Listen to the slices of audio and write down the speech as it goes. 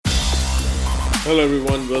Hello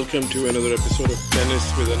everyone, welcome to another episode of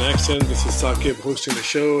Tennis with an Accent. This is Sakib hosting the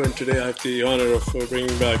show, and today I have the honor of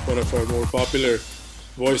bringing back one of our more popular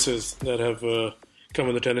voices that have come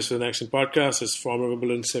on the Tennis with an Accent podcast. It's former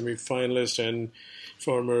Wimbledon semi-finalist and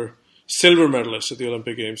former silver medalist at the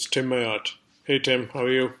Olympic Games, Tim Mayotte. Hey Tim, how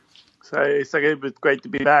are you? Hey Sakib, it's great to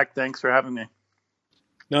be back. Thanks for having me.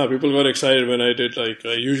 No, people got excited when I did.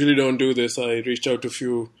 I usually don't do this. I reached out to a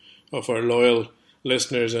few of our loyal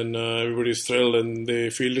listeners, and everybody's thrilled, and they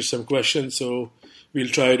fielded some questions. So we'll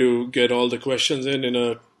try to get all the questions in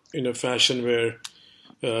a fashion where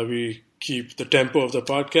we keep the tempo of the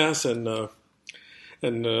podcast. And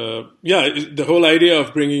the whole idea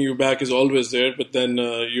of bringing you back is always there. But then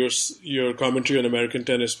your commentary on American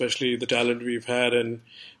tennis, especially the talent we've had and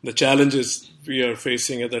the challenges we are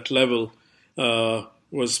facing at that level,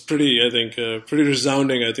 was pretty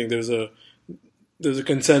resounding. I think there's a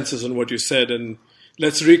consensus on what you said, and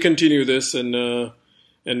let's recontinue this. And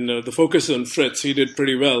the focus on Fritz. He did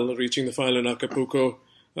pretty well, reaching the final in Acapulco.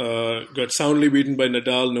 Got soundly beaten by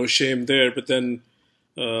Nadal. No shame there. But then,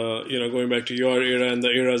 going back to your era and the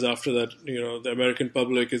eras after that, the American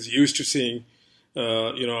public is used to seeing,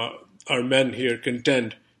 our men here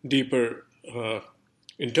contend deeper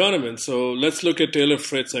in tournaments. So let's look at Taylor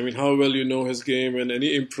Fritz. I mean, how well you know his game and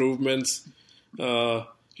any improvements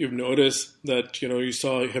you've noticed that, you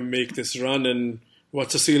saw him make this run, and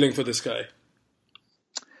what's the ceiling for this guy?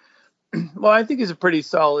 Well, I think he's a pretty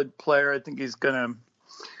solid player. I think he's could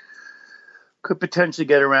potentially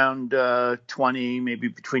get around 20, maybe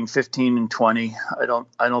between 15 and 20. I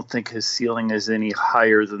don't think his ceiling is any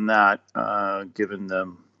higher than that, given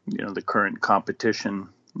the current competition.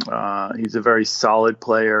 He's a very solid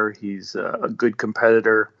player. He's a good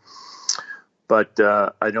competitor, but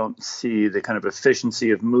I don't see the kind of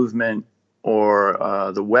efficiency of movement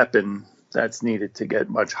or the weapon that's needed to get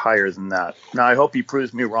much higher than that. Now, I hope he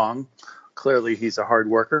proves me wrong. Clearly, he's a hard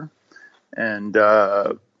worker, and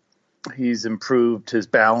he's improved his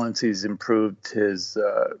balance. He's improved his,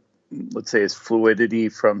 his fluidity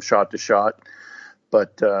from shot to shot,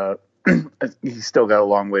 but he's still got a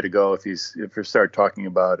long way to go if you start talking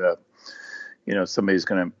about somebody who's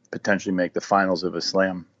going to potentially make the finals of a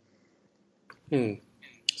slam.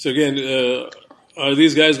 So again, are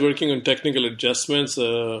these guys working on technical adjustments?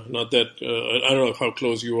 Not that I don't know how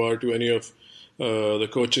close you are to any of the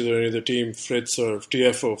coaches or any of the team, Fritz or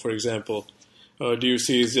TFO, for example. Do you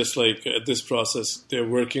see it's just like at this process they're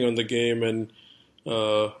working on the game? And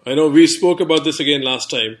I know we spoke about this again last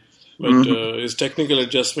time. But is technical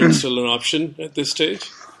adjustment still an option at this stage?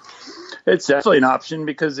 It's definitely an option,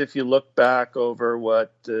 because if you look back over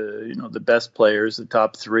what the best players, the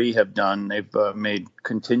top three, have done, they've made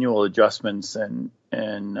continual adjustments, and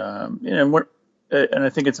I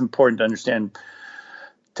think it's important to understand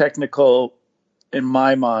technical, in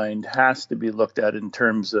my mind, has to be looked at in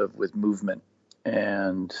terms of with movement,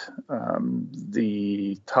 and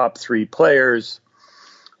the top three players,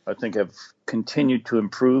 I think, have continued to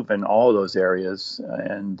improve in all those areas.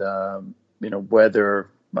 And,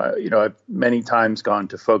 whether, I've many times gone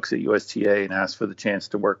to folks at USTA and asked for the chance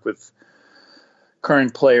to work with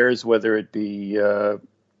current players, whether it be,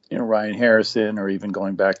 Ryan Harrison or even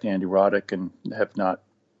going back to Andy Roddick, and have not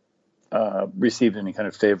received any kind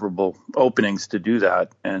of favorable openings to do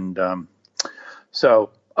that. And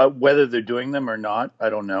whether they're doing them or not, I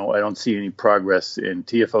don't know. I don't see any progress in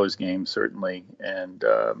TFO's game, certainly. And,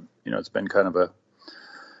 it's been kind of a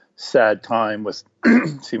sad time with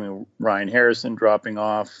Ryan Harrison dropping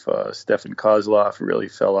off. Stefan Kozlov really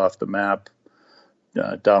fell off the map.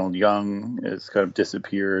 Donald Young has kind of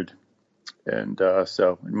disappeared. And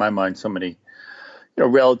so, in my mind, so many,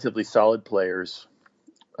 relatively solid players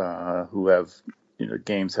who have,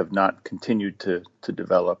 games have not continued to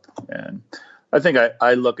develop. And I think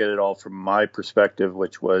I look at it all from my perspective,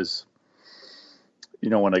 which was,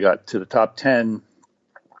 when I got to the top 10,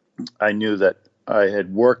 I knew that I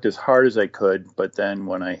had worked as hard as I could, but then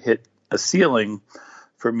when I hit a ceiling,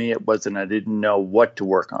 for me, I didn't know what to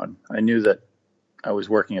work on. I knew that I was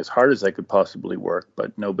working as hard as I could possibly work,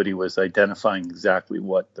 but nobody was identifying exactly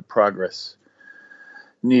what the progress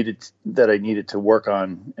that I needed to work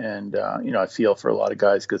on. And, I feel for a lot of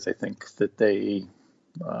guys, because I think that they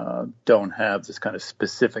don't have this kind of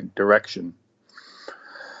specific direction.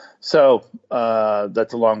 So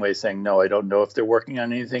that's a long way of saying no. I don't know if they're working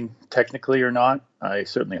on anything technically or not. I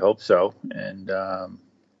certainly hope so. And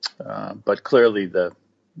but clearly the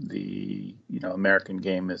American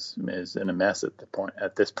game is in a mess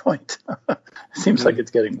at this point. It seems like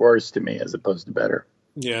it's getting worse to me as opposed to better.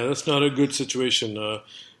 Yeah, that's not a good situation.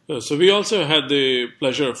 So we also had the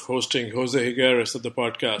pleasure of hosting Jose Higueras at the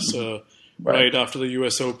podcast. right after the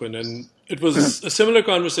U.S. Open. And it was a similar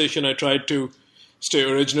conversation. I tried to stay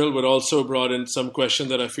original, but also brought in some question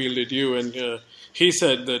that I fielded you. And he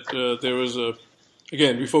said that there was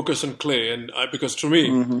again, we focus on clay. And because to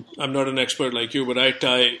me, I'm not an expert like you, but I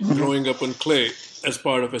tie growing up on clay as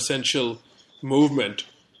part of essential movement,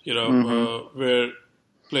 where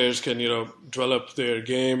players can, develop their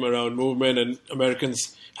game around movement, and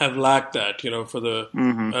Americans have lacked that, for the,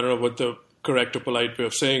 I don't know what the correct or polite way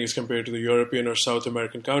of saying is compared to the European or South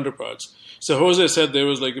American counterparts. So Jose said there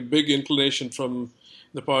was like a big inclination from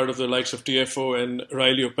the part of the likes of TFO and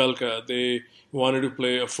Riley Opelka. They wanted to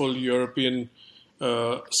play a full European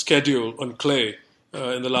schedule on clay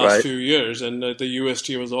in the last few years, and the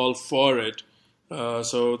UST was all for it.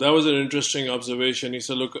 So that was an interesting observation. He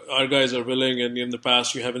said, look, our guys are willing, and in the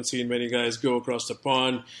past you haven't seen many guys go across the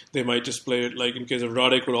pond. They might just play it, like in case of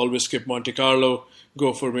Roddick, would always skip Monte Carlo,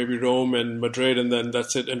 go for maybe Rome and Madrid, and then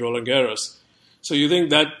that's it, and Roland Garros. So you think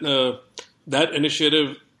that that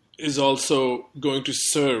initiative is also going to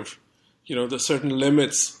serve, the certain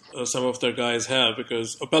limits some of their guys have,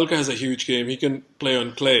 because Opelka has a huge game. He can play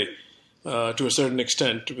on clay to a certain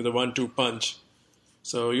extent with a 1-2 punch.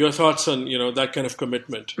 So your thoughts on, that kind of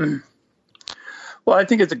commitment? Well, I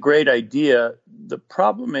think it's a great idea. The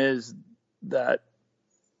problem is that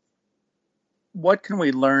what can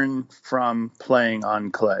we learn from playing on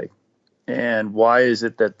clay? And why is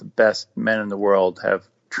it that the best men in the world have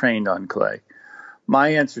trained on clay? My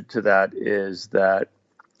answer to that is that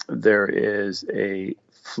there is a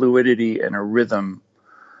fluidity and a rhythm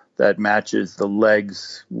that matches the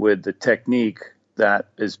legs with the technique that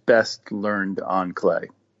is best learned on clay.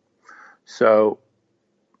 So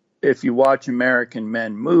if you watch American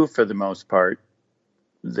men move, for the most part,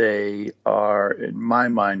 they are, in my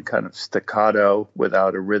mind, kind of staccato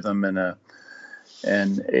without a rhythm and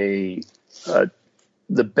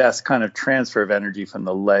the best kind of transfer of energy from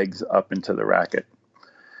the legs up into the racket.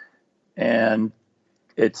 And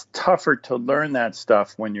it's tougher to learn that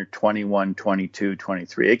stuff when you're 21, 22,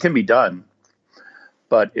 23. It can be done.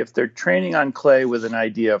 But if they're training on clay with an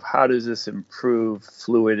idea of how does this improve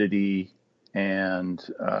fluidity and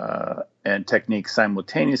technique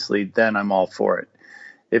simultaneously, then I'm all for it.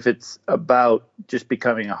 If it's about just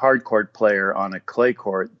becoming a hard court player on a clay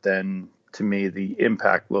court, then to me the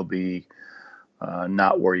impact will be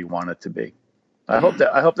not where you want it to be. I hope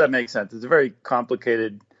that makes sense. It's a very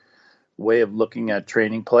complicated way of looking at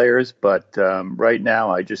training players, but right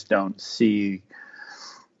now I just don't see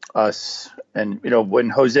us. And when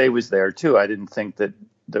Jose was there too, I didn't think that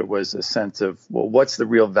there was a sense of, well, what's the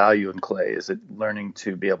real value in clay? Is it learning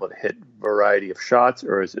to be able to hit variety of shots,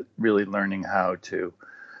 or is it really learning how to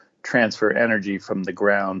transfer energy from the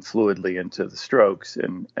ground fluidly into the strokes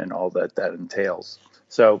and all that entails?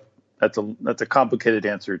 So that's a complicated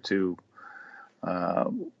answer to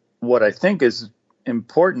what I think is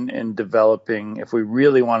important in developing. If we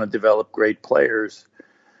really want to develop great players,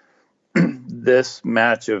 this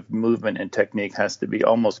match of movement and technique has to be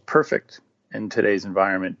almost perfect in today's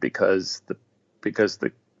environment because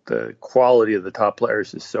the quality of the top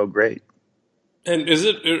players is so great. And is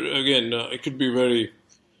it, again, it could be very,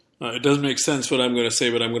 it doesn't make sense what I'm going to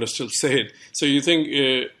say, but I'm going to still say it. So you think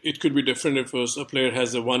it could be different if a player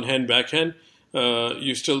has a one-hand backhand?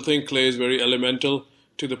 You still think clay is very elemental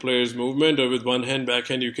to the player's movement, or with one-hand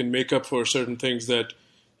backhand you can make up for certain things that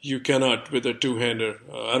you cannot with a two-hander?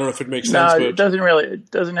 I don't know if it makes sense. No, it doesn't really. It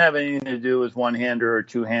doesn't have anything to do with one-hander or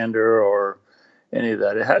two-hander or any of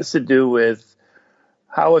that. It has to do with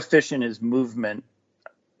how efficient is movement,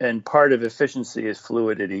 and part of efficiency is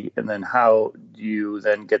fluidity, and then how do you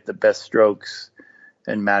then get the best strokes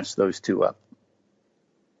and match those two up.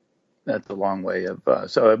 That's a long way of.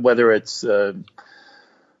 So whether it's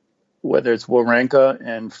Wawrinka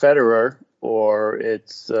and Federer, or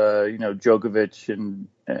it's Djokovic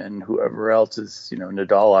and whoever else is,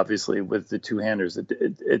 Nadal, obviously, with the two-handers.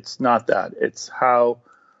 It's not that. It's how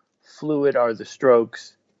fluid are the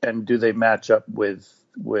strokes, and do they match up with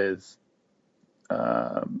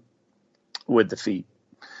the feet.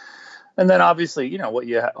 And then obviously, what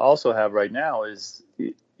you also have right now is,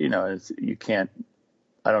 you can't,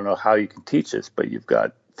 I don't know how you can teach this, but you've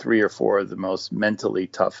got 3 or 4 of the most mentally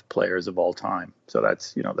tough players of all time. So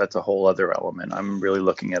that's a whole other element. I'm really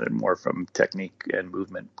looking at it more from technique and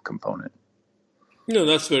movement component.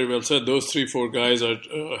 That's very well said. Those 3-4 guys are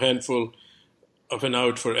a handful of an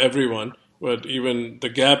out for everyone, but even the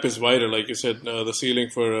gap is wider. Like you said, the ceiling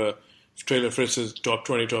for Taylor Fritz is top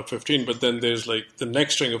 20, top 15, but then there's like the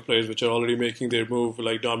next string of players which are already making their move,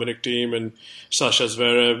 like Dominic Thiem and Sasha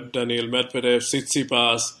Zverev, Daniil Medvedev,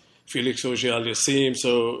 Tsitsipas, Felix Auger-Aliassime.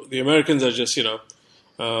 So the Americans are just,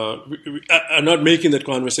 are not making that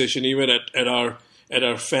conversation even at our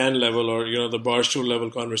fan level or the barstool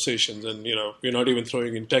level conversations, and we're not even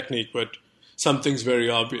throwing in technique, but something's very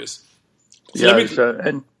obvious. So it's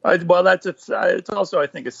also, I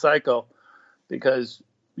think, a cycle, because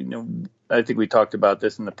I think we talked about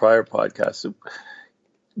this in the prior podcast. So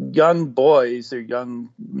young boys or young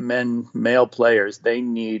men, male players, they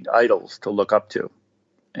need idols to look up to,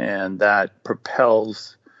 and that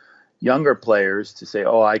propels younger players to say,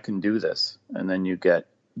 "Oh, I can do this," and then you get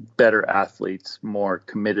better athletes, more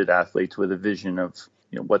committed athletes with a vision of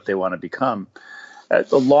what they want to become.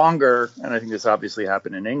 The longer, and I think this obviously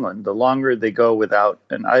happened in England, the longer they go without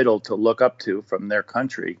an idol to look up to from their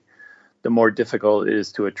country, the more difficult it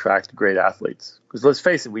is to attract great athletes. Because let's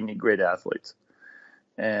face it, we need great athletes.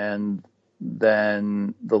 And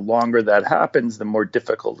then the longer that happens, the more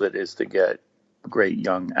difficult it is to get great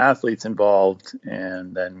young athletes involved,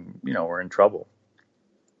 and then we're in trouble.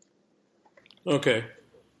 Okay,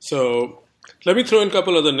 so let me throw in a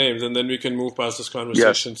couple other names, and then we can move past this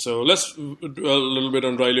conversation. Yes. So let's dwell a little bit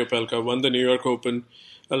on Riley Opelka. Won the New York Open.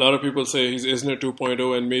 A lot of people say he's Isner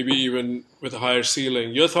 2.0, and maybe even with a higher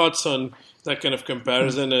ceiling. Your thoughts on that kind of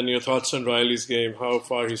comparison, and your thoughts on Riley's game, how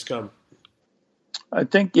far he's come? I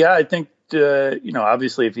think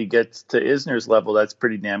obviously if he gets to Isner's level, that's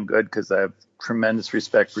pretty damn good, because I have tremendous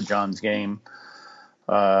respect for John's game.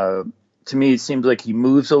 To me, it seems like he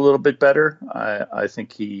moves a little bit better. I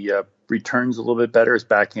think he returns a little bit better. His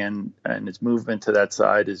backhand and his movement to that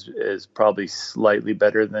side is probably slightly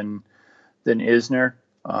better than Isner.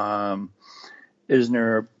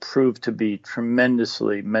 Isner proved to be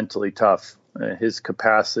tremendously mentally tough. His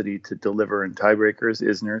capacity to deliver in tiebreakers,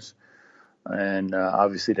 Isner's, and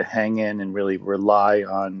obviously to hang in and really rely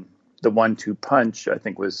on the 1-2 punch, I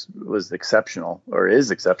think was exceptional, or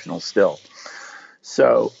is exceptional still.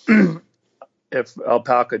 So if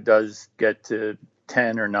Opelka does get to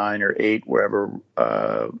 10 or 9 or 8, wherever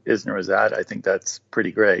Isner is at, I think that's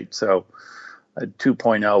pretty great. So a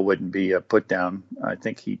 2.0 wouldn't be a put down. I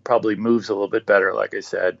think he probably moves a little bit better, like I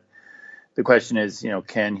said. The question is,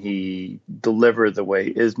 can he deliver the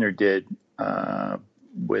way Isner did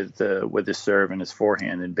with his serve and his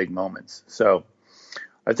forehand in big moments? So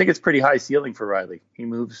I think it's pretty high ceiling for Riley. He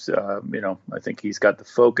moves, I think he's got the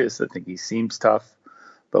focus. I think he seems tough,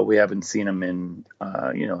 but we haven't seen him in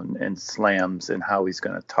slams and how he's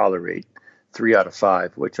going to tolerate 3 out of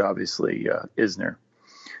 5, which obviously Isner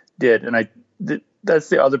did. And that's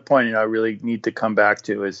the other point I really need to come back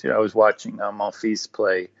to is I was watching Monfils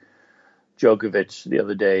play Djokovic the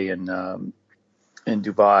other day in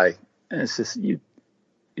Dubai, and it's just you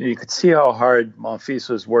could see how hard Monfils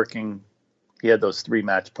was working. He had those 3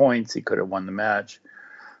 match points. He could have won the match,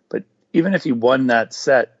 but even if he won that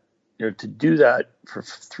set, to do that for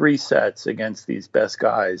 3 sets against these best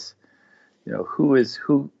guys, who is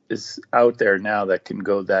out there now that can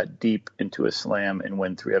go that deep into a slam and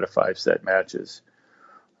win 3 out of 5 set matches?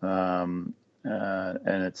 And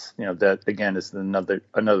it's that again is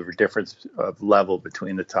another difference of level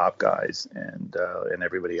between the top guys and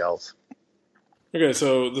everybody else. Okay,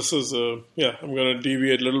 so this is I'm going to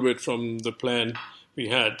deviate a little bit from the plan we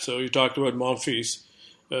had. So you talked about Monfils.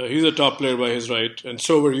 He's a top player by his right, and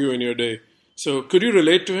so were you in your day. So could you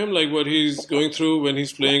relate to him, like what he's going through when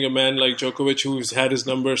he's playing a man like Djokovic, who's had his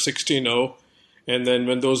number 16-0, and then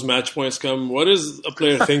when those match points come, what is a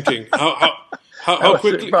player thinking? How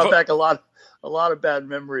quickly? It brought back a lot of bad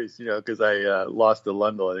memories, because I lost to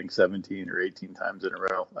Lundell, I think 17 or 18 times in a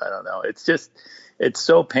row. I don't know. It's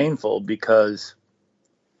so painful because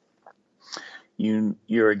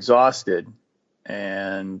you're exhausted,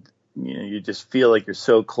 and you just feel like you're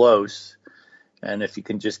so close. And if you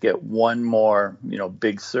can just get one more,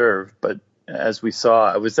 big serve. But as we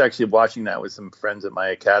saw, I was actually watching that with some friends at my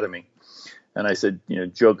academy. And I said,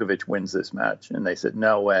 Djokovic wins this match. And they said,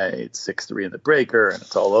 no way, it's 6-3 in the breaker and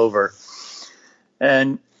it's all over.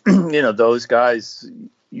 And, those guys,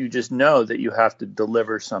 you just know that you have to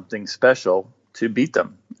deliver something special to beat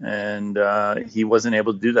them. And he wasn't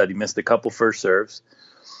able to do that. He missed a couple first serves.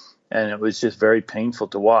 And it was just very painful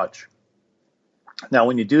to watch. Now,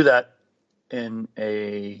 when you do that in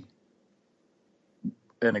a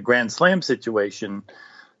Grand Slam situation,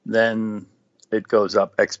 then it goes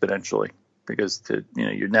up exponentially, because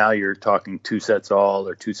you're talking 2 sets all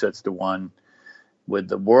or 2 sets to 1 with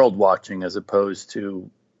the world watching, as opposed to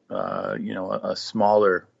a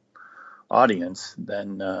smaller audience.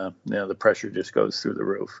 Then the pressure just goes through the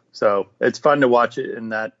roof. So it's fun to watch it in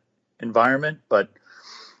that environment, but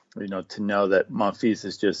to know that Monfils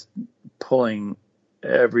is just pulling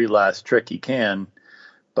every last trick he can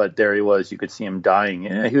but there he was. You could see him dying.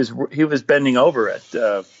 Yeah, he was bending over at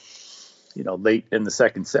late in the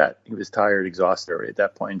second set. He was tired, exhausted already at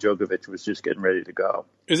that point. And Djokovic was just getting ready to go.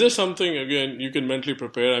 Is there something, again, you can mentally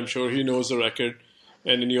prepare? I'm sure he knows the record.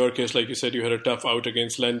 And in your case, like you said, you had a tough out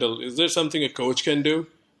against Lendl. Is there something a coach can do?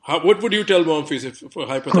 What would you tell Monfils if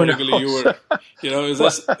hypothetically you were, is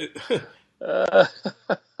this...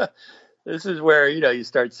 This is where, you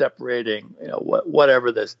start separating,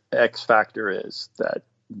 whatever this X factor is,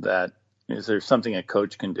 that is there something a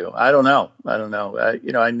coach can do? I don't know.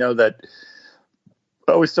 I know that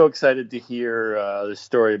I was so excited to hear the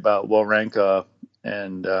story about Wawrinka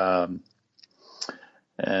and I'm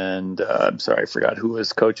sorry, I forgot who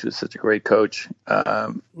his coach was. Such a great coach.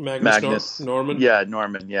 Magnus Norman. Yeah,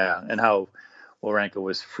 Norman. Yeah, and how Wawrinka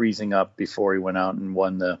was freezing up before he went out and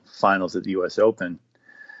won the finals at the U.S. Open.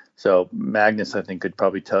 So Magnus, I think, could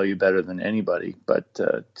probably tell you better than anybody. But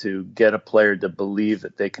to get a player to believe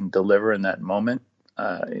that they can deliver in that moment,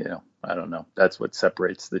 I don't know. That's what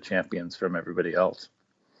separates the champions from everybody else.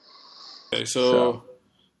 Okay, so.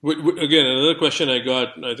 Again, another question I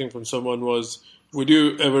got, I think, from someone was, would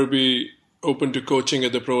you ever be open to coaching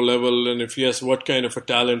at the pro level? And if yes, what kind of a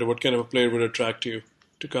talent or what kind of a player would attract you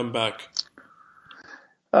to come back?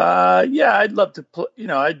 Yeah, I'd love to.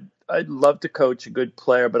 I'd love to coach a good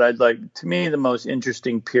player, but to me, the most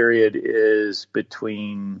interesting period is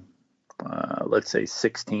between, let's say,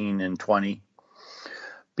 16 and 20.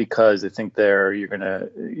 Because I think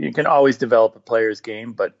you can always develop a player's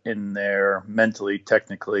game, but in there mentally,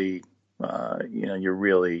 technically, you're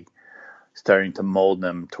really starting to mold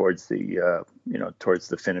them towards the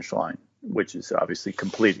finish line, which is obviously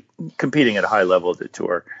competing at a high level of the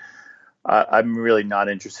tour. I'm really not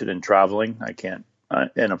interested in traveling. I can't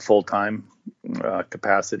in a full-time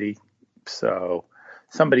capacity. So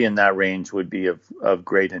somebody in that range would be of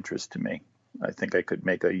great interest to me. I think I could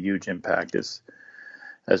make a huge impact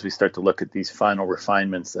as we start to look at these final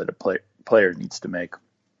refinements that a player needs to make.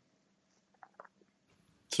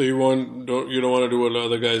 So you don't want to do what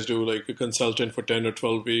other guys do, like a consultant for 10 or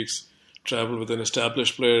 12 weeks, travel with an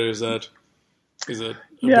established player? Is that a bigger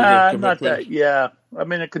commitment? Not that. Yeah, I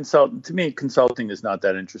mean, to me, consulting is not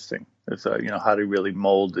that interesting. It's how to really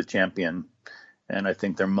mold the champion, and I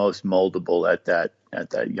think they're most moldable at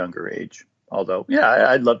that younger age. Although, yeah,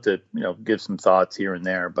 I'd love to give some thoughts here and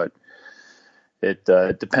there, but it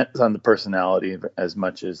depends on the personality as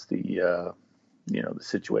much as the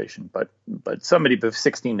situation. But somebody of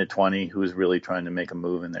 16 to 20 who is really trying to make a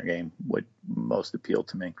move in their game would most appeal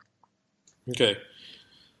to me. Okay.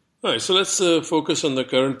 All right, so let's focus on the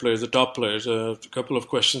current players, the top players. A couple of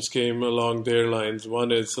questions came along their lines.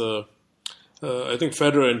 One is, I think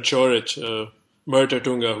Federer and Coric, Mert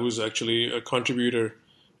Tunga, who's actually a contributor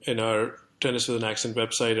in our Tennis with an Accent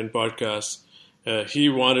website and podcast, he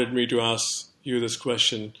wanted me to ask you this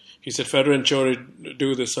question. He said Federer and Coric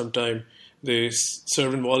do this sometime. They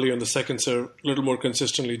serve and volley on the second serve a little more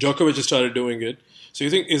consistently. Djokovic has started doing it. So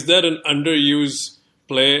you think, is that an underused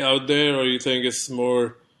play out there, or you think it's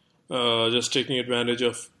more just taking advantage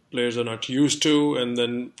of players are not used to, and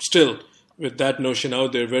then still, with that notion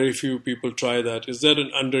out there, very few people try that. Is that an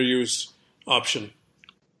underused option?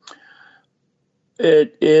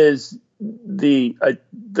 It is the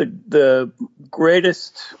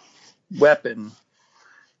greatest weapon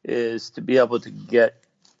is to be able to get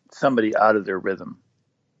somebody out of their rhythm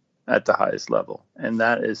at the highest level. And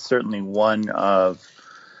that is certainly one of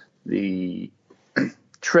the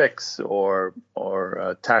tricks or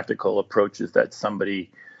tactical approaches that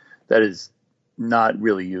is not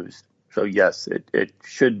really used. So yes, it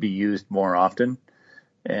should be used more often.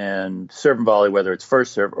 And serve and volley, whether it's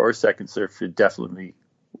first serve or second serve, should definitely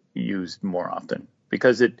be used more often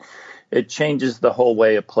because it changes the whole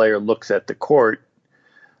way a player looks at the court.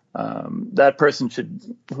 That person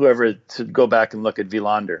should go back and look at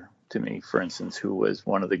Wilander, to me, for instance, who was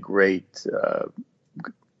one of the great.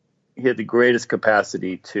 He had the greatest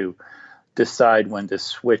capacity to decide when to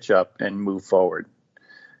switch up and move forward.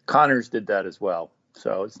 Connors did that as well.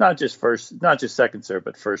 So it's not just second serve,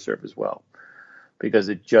 but first serve as well, because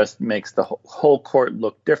it just makes the whole court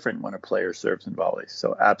look different when a player serves and volleys.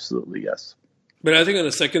 So absolutely, yes. But I think on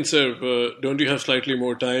the second serve, don't you have slightly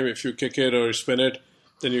more time? If you kick it or spin it,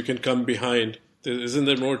 then you can come behind. Isn't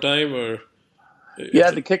there more time? Or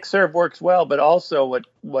yeah, the kick serve works well, but also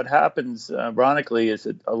what happens, ironically, is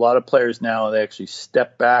that a lot of players now, they actually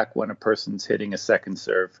step back when a person's hitting a second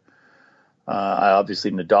serve.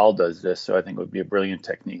 Obviously, Nadal does this, so I think it would be a brilliant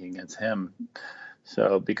technique against him.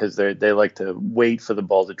 So because they like to wait for the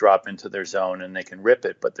ball to drop into their zone and they can rip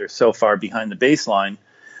it, but they're so far behind the baseline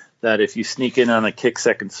that if you sneak in on a kick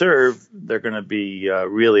second serve, they're going to be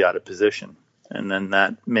really out of position. And then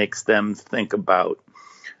that makes them think about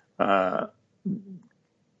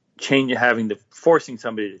forcing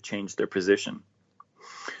somebody to change their position.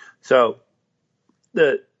 So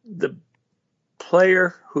the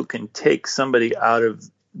player who can take somebody out of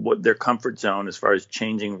what their comfort zone as far as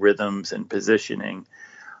changing rhythms and positioning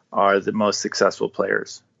are the most successful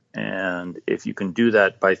players. And if you can do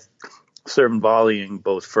that by serve and volleying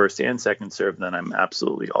both first and second serve, then I'm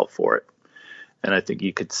absolutely all for it. And I think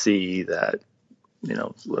you could see that,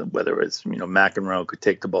 whether it's, McEnroe could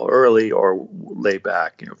take the ball early or lay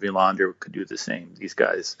back, Wilander could do the same. These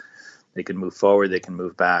guys, they can move forward, they can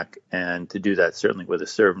move back. And to do that, certainly with a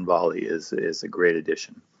serve and volley is a great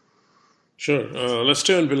addition. Sure. Let's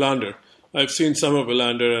turn Wilander. I've seen some of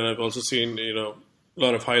Wilander, and I've also seen, a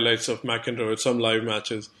lot of highlights of McEnroe at some live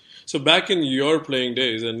matches. So back in your playing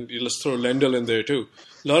days, and let's throw Lendl in there too,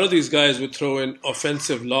 a lot of these guys would throw in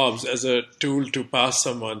offensive lobs as a tool to pass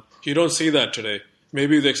someone. You don't see that today.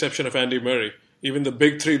 Maybe with the exception of Andy Murray. Even the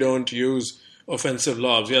big three don't use offensive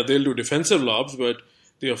lobs. Yeah, they'll do defensive lobs, but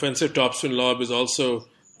the offensive topspin lob is also,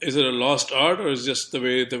 is it a lost art, or is just the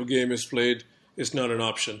way the game is played, it's not an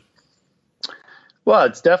option? Well,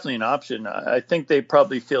 it's definitely an option. I think they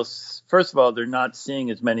probably feel, first of all, they're not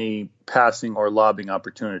seeing as many passing or lobbing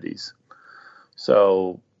opportunities.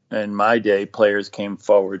 So in my day, players came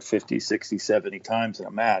forward 50, 60, 70 times in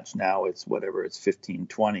a match. Now it's 15,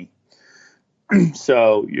 20.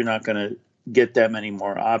 So you're not going to get that many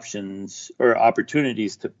more options or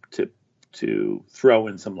opportunities to throw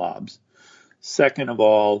in some lobs. Second of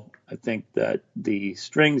all, I think that the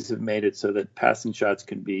strings have made it so that passing shots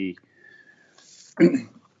can be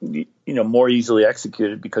more easily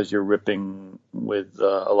executed because you're ripping with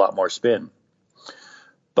a lot more spin.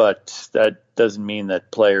 But that doesn't mean that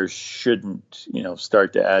players shouldn't,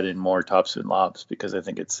 start to add in more topspin lobs, because I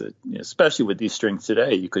think it's especially with these strings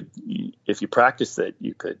today, if you practice it,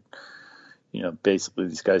 you could, basically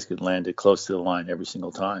these guys could land it close to the line every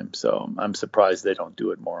single time. So I'm surprised they don't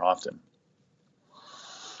do it more often.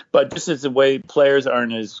 But just as the way players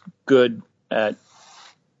aren't as good at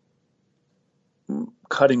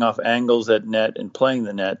cutting off angles at net and playing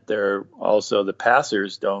the net, they're also, the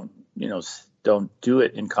passers don't do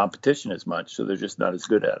it in competition as much, so they're just not as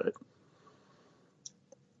good at it.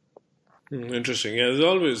 Interesting. Yeah, there's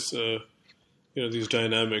always these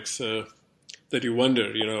dynamics that you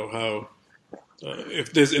wonder, how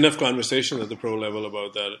if there's enough conversation at the pro level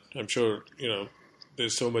about that. I'm sure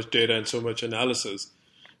there's so much data and so much analysis,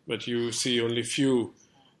 but you see only few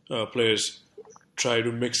players try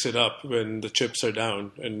to mix it up when the chips are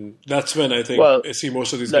down, and that's when I think I see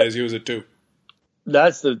most of these guys use it too.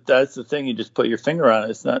 That's the thing. You just put your finger on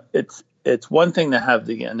it. It's one thing to have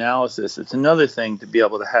the analysis. It's another thing to be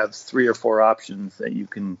able to have 3 or 4 options that you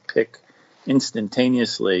can pick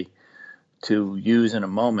instantaneously to use in a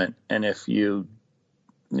moment. And if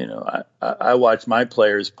I watch my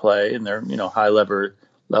players play, and they're high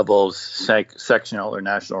levels sectional or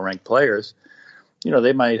national ranked players.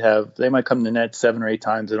 They might come to net 7 or 8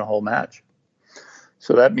 times in a whole match.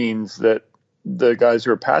 So that means that the guys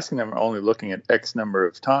who are passing them are only looking at X number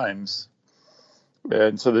of times.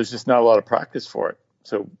 And so there's just not a lot of practice for it.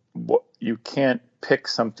 So you can't pick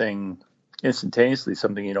something instantaneously,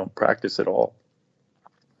 something you don't practice at all.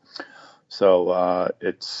 So I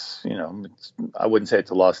wouldn't say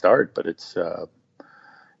it's a lost art, but it's a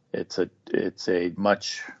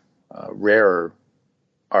much rarer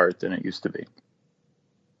art than it used to be.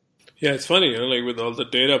 Yeah, it's funny, like with all the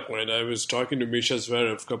data point, I was talking to Misha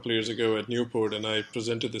Zverev a couple of years ago at Newport, and I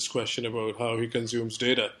presented this question about how he consumes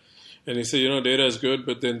data. And he said, data is good,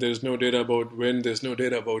 but then there's no data about wind, there's no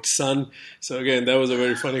data about sun. So again, that was a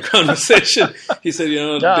very funny conversation. He said,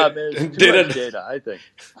 data, I think.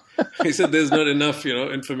 He said there's not enough,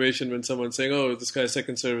 information when someone's saying, oh, this guy's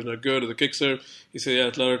second serve is not good, or the kick serve. He said, yeah,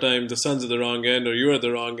 a lot of times the sun's at the wrong end, or you're at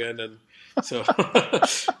the wrong end, and so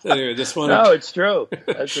anyway, just wanted. No, it's true.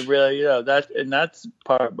 That's a really, that's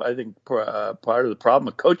part. I think part of the problem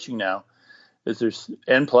with coaching now is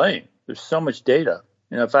and playing. There's so much data.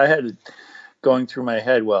 If I had going through my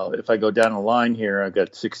head, well, if I go down the line here, I've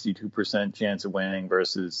got 62% chance of winning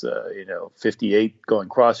versus 58 going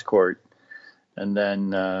cross court, and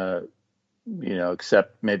then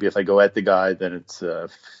except maybe if I go at the guy, then it's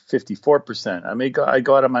 54%. I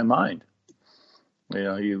go out of my mind.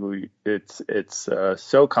 It's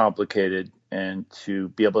so complicated, and to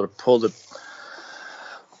be able to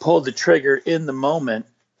pull the trigger in the moment,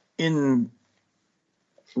 in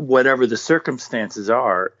whatever the circumstances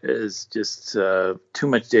are, is just too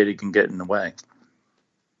much data can get in the way.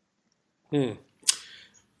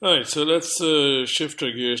 All right, so let's shift our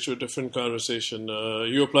gears to a different conversation.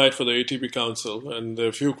 You applied for the ATP Council, and there are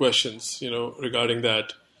a few questions, regarding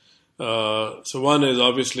that. So one is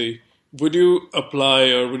obviously, would you apply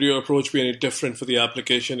or would your approach be any different for the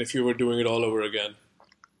application if you were doing it all over again?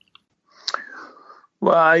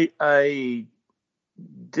 Well, I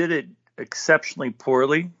did it exceptionally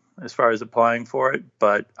poorly as far as applying for it,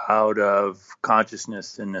 but out of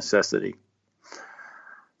consciousness and necessity.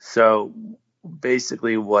 So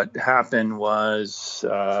basically what happened was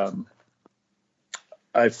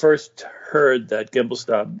I first heard that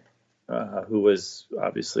Gimbelstub, who was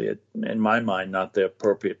obviously, in my mind, not the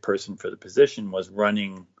appropriate person for the position, was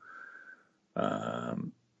running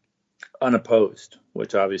unopposed,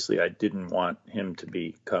 which obviously I didn't want him to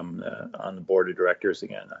become on the board of directors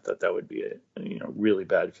again. I thought that would be really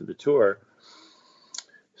bad for the tour.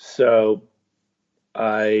 So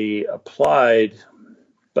I applied,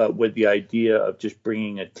 but with the idea of just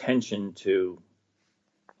bringing attention to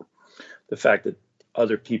the fact that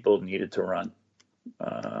other people needed to run.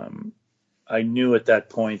 I knew at that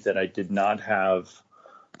point that I did not have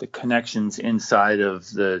the connections inside of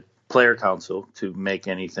the player council to make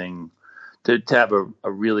anything, to have a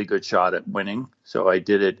really good shot at winning. So I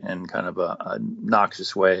did it in kind of a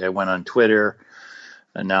noxious way. I went on Twitter,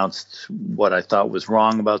 announced what I thought was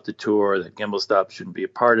wrong about the tour, that Gimbelstop shouldn't be a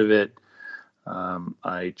part of it.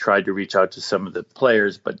 I tried to reach out to some of the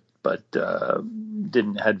players, but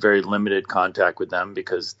had very limited contact with them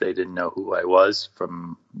because they didn't know who I was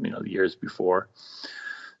from the years before.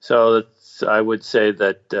 So I would say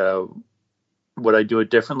that would I do it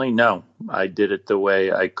differently? No, I did it the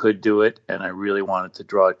way I could do it, and I really wanted to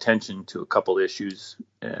draw attention to a couple issues,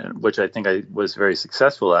 which I think I was very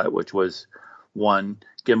successful at, which was, one,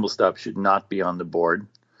 Gimbelstop should not be on the board.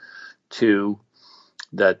 Two,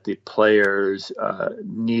 that the players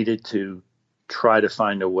needed to try to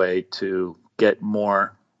find a way to get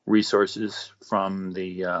more resources from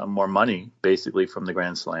the more money, basically from the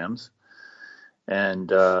Grand Slams,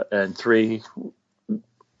 and three,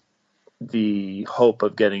 the hope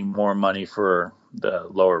of getting more money for the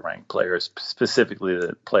lower ranked players, specifically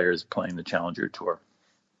the players playing the Challenger Tour.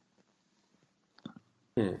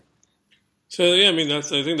 So yeah, I mean I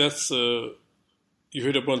think that's you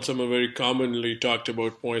hit upon some very commonly talked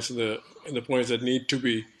about points in the points that need to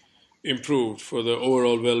be improved for the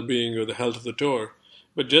overall well-being or the health of the tour.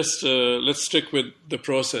 But just let's stick with the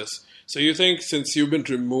process. So you think since you've been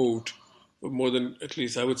removed for more than, at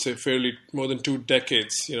least I would say more than 2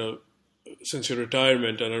 decades, since your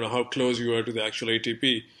retirement, I don't know how close you are to the actual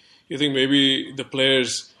ATP, you think maybe the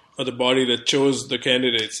players or the body that chose the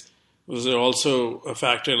candidates, was there also a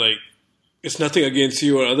factor like, it's nothing against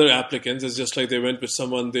you or other applicants, it's just like they went with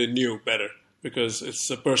someone they knew better because it's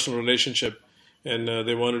a personal relationship and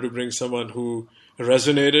they wanted to bring someone who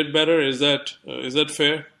resonated better? Is that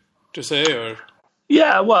fair to say? Or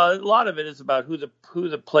yeah, well, a lot of it is about who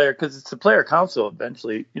the player, because it's the player council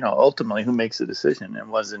eventually, ultimately who makes the decision.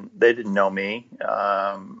 They didn't know me,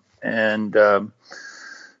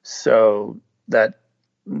 so that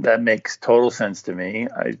makes total sense to me.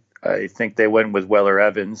 I think they went with Weller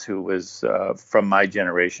Evans, who was from my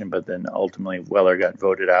generation, but then ultimately Weller got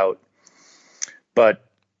voted out. But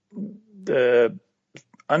the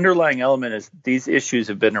underlying element is these issues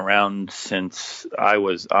have been around since I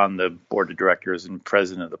was on the board of directors and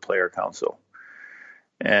president of the player council.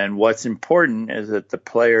 And what's important is that the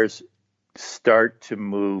players start to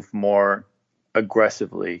move more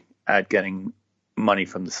aggressively at getting money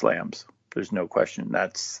from the slams. There's no question.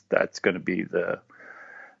 That's going to be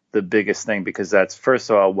the biggest thing, because that's, first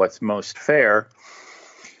of all, what's most fair.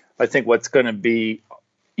 I think what's going to be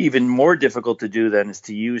even more difficult to do then is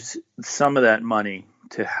to use some of that money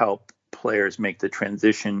to help players make the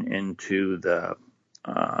transition into the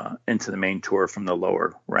main tour from the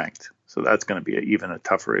lower ranked. So that's going to be even a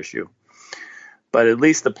tougher issue. But at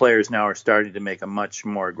least the players now are starting to make a much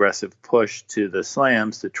more aggressive push to the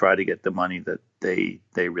slams to try to get the money that they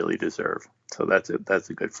really deserve. So that's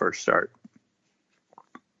a good first start.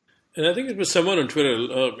 And I think it was someone on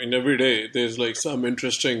Twitter, every day there's like some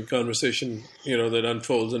interesting conversation, that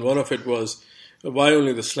unfolds. And one of it was, why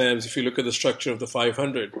only the slams? If you look at the structure of the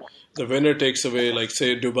 500, the winner takes away, like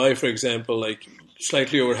say Dubai, for example, like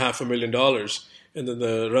slightly over $500,000. And then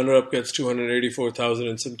the runner-up gets 284,000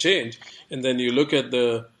 and some change. And then you look at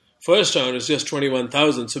the first round, it's just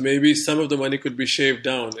 21,000. So maybe some of the money could be shaved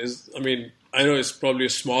down. I know it's probably a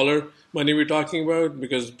smaller money we're talking about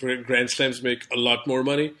because Grand Slams make a lot more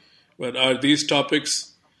money. But are these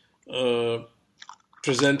topics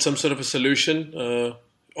present some sort of a solution,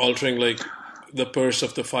 altering like the purse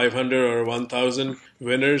of the 500 or 1,000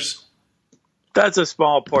 winners? That's a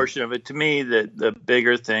small portion of it. To me, the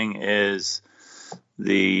bigger thing is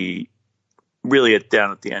the really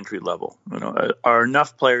down at the entry level. Are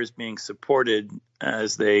enough players being supported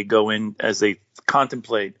as they go in, as they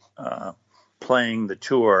contemplate playing the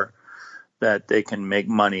tour, that they can make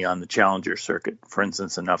money on the challenger circuit, for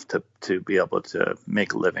instance, enough to be able to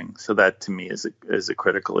make a living. So that to me is a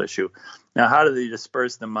critical issue. Now, how do they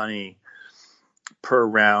disperse the money per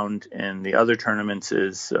round in the other tournaments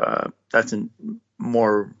is that's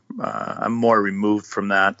more I'm more removed from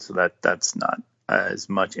that, so that's not as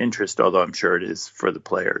much interest, although I'm sure it is for the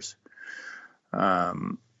players.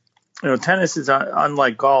 Tennis is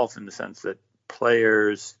unlike golf in the sense that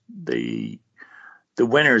players, the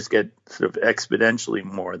winners get sort of exponentially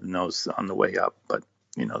more than those on the way up. But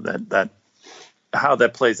that how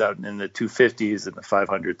that plays out in the 250s and the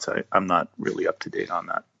 500s, I'm not really up to date on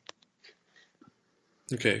that.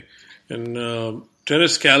 Okay. And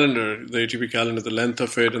tennis calendar, the ATP calendar, the length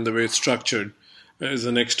of it and the way it's structured is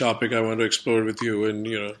the next topic I want to explore with you.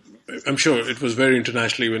 And, I'm sure it was very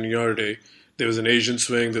international even in your day. There was an Asian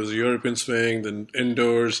swing, there was a European swing, then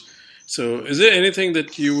indoors. So is there anything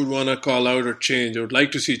that you would want to call out or change or would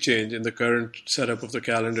like to see change in the current setup of the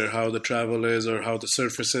calendar, how the travel is or how the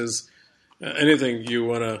surface is? Anything you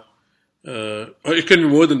want to, or it can be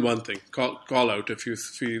more than one thing, call out if you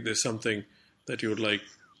feel there's something that you would like.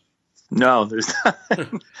 No, there's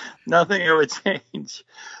nothing I would change.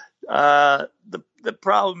 The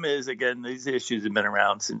problem is, again, these issues have been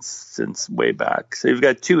around since way back. So you've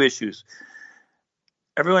got two issues.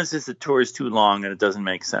 Everyone says the tour is too long and it doesn't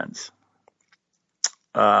make sense,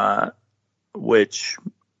 which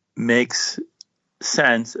makes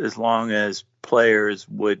sense as long as players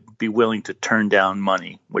would be willing to turn down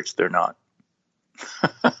money, which they're not.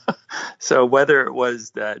 So whether it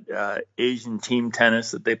was that Asian team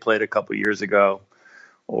tennis that they played a couple years ago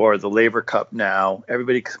or the Laver Cup now,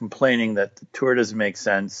 everybody's complaining that the tour doesn't make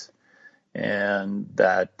sense and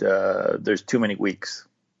that there's too many weeks.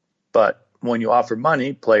 But when you offer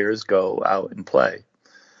money, players go out and play.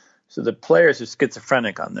 So the players are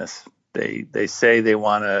schizophrenic on this. They say they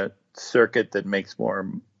want a circuit that makes more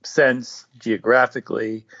sense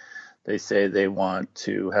geographically. They say they want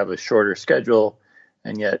to have a shorter schedule.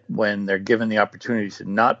 And yet when they're given the opportunity to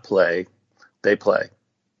not play, they play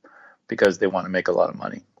because they want to make a lot of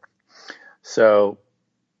money. So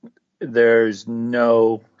there's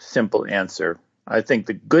no simple answer. I think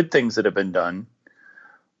the good things that have been done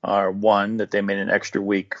are, one, that they made an extra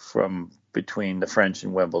week from between the French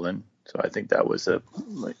and Wimbledon. So I think that was a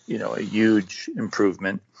huge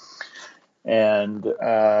improvement. And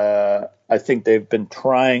I think they've been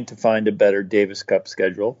trying to find a better Davis Cup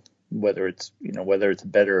schedule. Whether it's a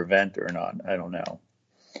better event or not, I don't know.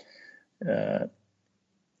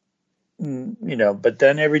 But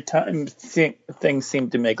then every time things seem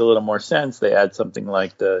to make a little more sense, they add something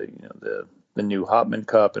like the new Hopman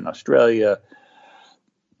Cup in Australia.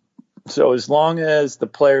 So as long as the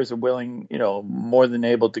players are willing, more than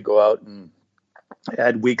able to go out and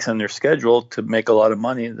add weeks on their schedule to make a lot of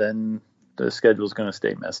money, then the schedule is going to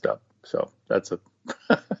stay messed up. So that's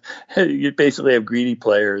you basically have greedy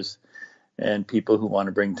players and people who want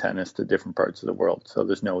to bring tennis to different parts of the world. So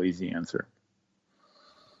there's no easy answer.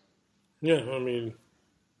 Yeah, I mean,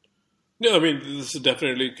 this is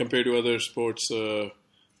definitely compared to other sports. The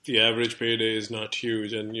average payday is not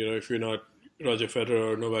huge, and if you're not Roger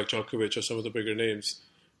Federer or Novak Djokovic or some of the bigger names,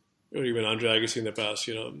 or even Andre Agassi in the past,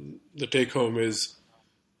 the take home is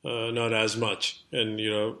not as much, and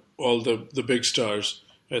all the big stars,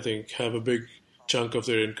 I think, have a big chunk of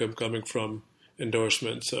their income coming from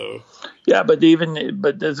endorsements. So yeah, but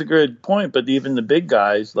that's a good point. But even the big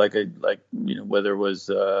guys, whether it was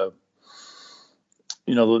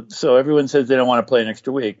so everyone says they don't want to play an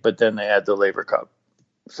extra week, but then they add the Laver Cup.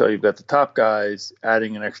 So you've got the top guys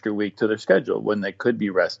adding an extra week to their schedule when they could be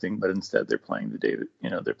resting, but instead they're playing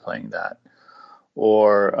they're playing that,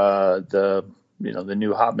 or the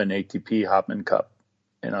new ATP Hopman Cup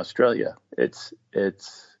in Australia. It's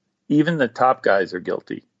even the top guys are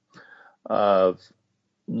guilty of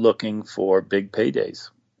looking for big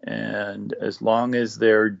paydays. And as long as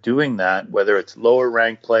they're doing that, whether it's lower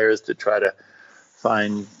ranked players to try to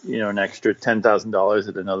find, an extra $10,000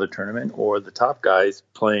 at another tournament, or the top guys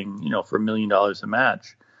playing, for $1 million a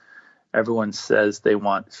match, everyone says they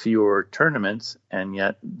want fewer tournaments, and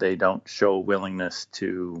yet they don't show willingness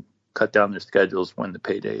to cut down their schedules when the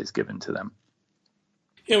payday is given to them.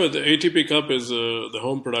 Yeah, but the ATP Cup is the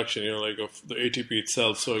home production, of the ATP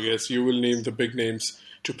itself. So I guess you will name the big names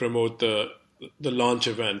to promote the launch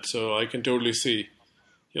event. So I can totally see,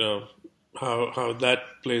 how that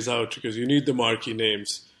plays out, because you need the marquee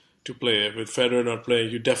names to play. With Federer not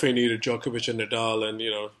playing, you definitely need a Djokovic and Nadal and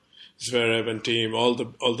Zverev and team, all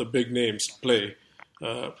the big names play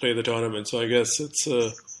the tournament. So I guess it's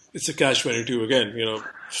a catch-22 again.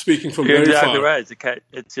 Speaking from You're very exactly far. right.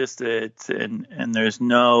 And there's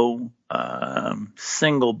no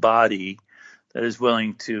single body that is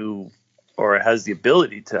willing to or has the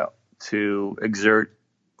ability to exert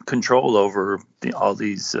control over all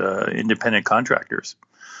these independent contractors.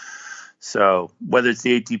 So whether it's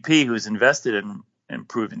the ATP who's invested in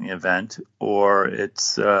improving the event, or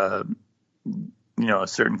it's a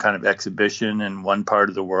certain kind of exhibition in one part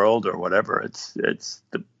of the world or whatever, it's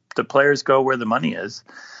the players go where the money is,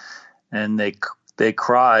 and they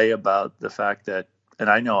cry about the fact that, and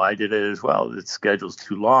I know I did it as well, the schedule's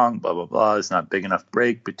too long, blah blah blah. It's not big enough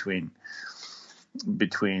break between the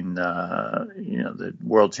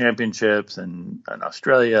World Championships and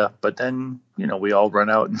Australia, but then we all run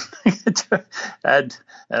out and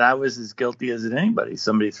I was as guilty as anybody.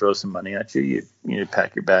 Somebody throws some money at you, you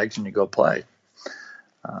pack your bags and you go play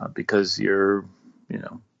because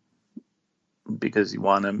because you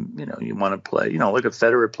want to play. Look at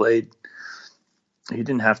Federer played. He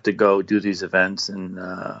didn't have to go do these events in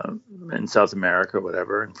South America or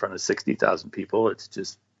whatever in front of 60,000 people. It's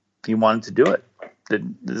just he wanted to do it.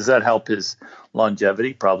 Does that help his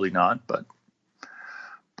longevity? Probably not, but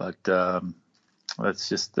that's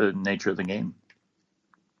just the nature of the game.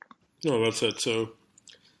 No, well said. So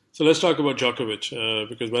let's talk about Djokovic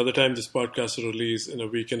because by the time this podcast is released in a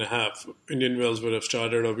week and a half, Indian Wells would have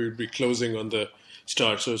started or we would be closing on the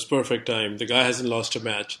start. So it's perfect time. The guy hasn't lost a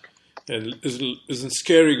match and is in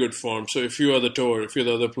scary good form. So if you are the tour, if you're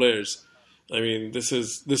the other players, I mean, this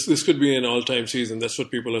could be an all-time season. That's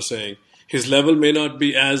what people are saying. His level may not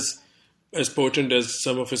be as potent as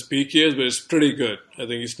some of his peak years, but it's pretty good. I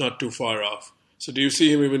think he's not too far off. So do you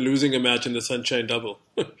see him even losing a match in the Sunshine Double?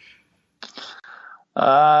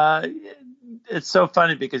 It's so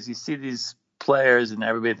funny because you see these players and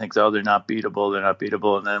everybody thinks, oh, they're not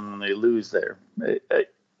beatable. And then when they lose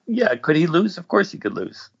yeah, could he lose? Of course he could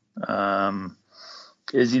lose.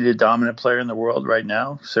 Is he the dominant player in the world right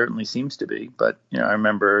now? Certainly seems to be. But, I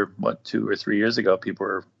remember, 2 or 3 years ago, people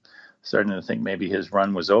were starting to think maybe his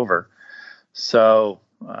run was over. So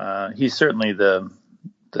he's certainly the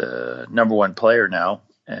number one player now.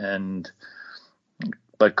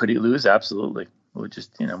 But could he lose? Absolutely.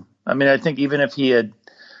 I think even if he had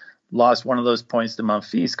lost one of those points to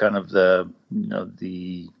Monfils, kind of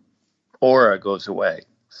the aura goes away.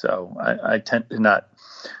 So I tend to not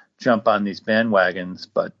jump on these bandwagons,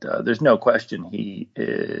 but there's no question he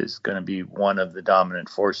is going to be one of the dominant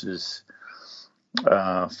forces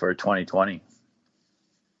for 2020.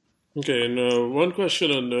 Okay, and one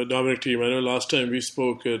question on the Dominic team. I know last time we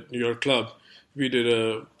spoke at your club, we did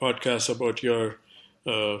a podcast about your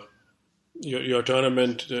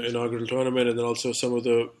tournament, the inaugural tournament, and then also some of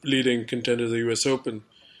the leading contenders of the U.S. Open.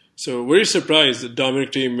 So very surprised that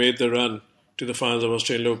Dominic team made the run to the finals of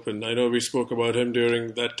Australian Open. I know we spoke about him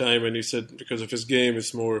during that time, and he said because of his game,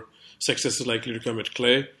 it's more success is likely to come at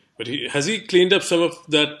clay. But has he cleaned up some of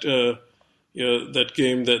that, that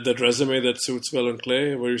game, that resume that suits well on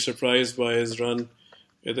clay? Were you surprised by his run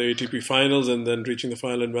at the ATP finals and then reaching the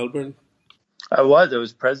final in Melbourne? I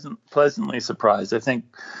was pleasantly surprised. I think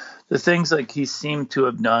the things like he seemed to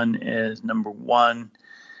have done is, number one,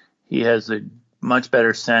 he has a much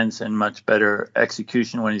better sense and much better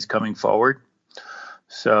execution when he's coming forward.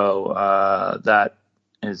 So that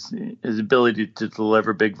his ability to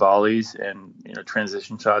deliver big volleys and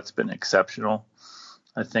transition shots been exceptional.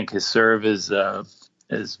 I think his serve is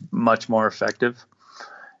much more effective,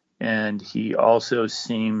 and he also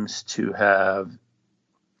seems to have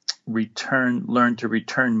learned to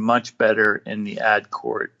return much better in the ad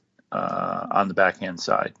court on the backhand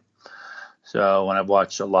side. So when I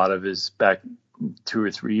watched a lot of his back 2 or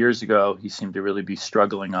 3 years ago, he seemed to really be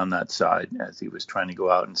struggling on that side as he was trying to go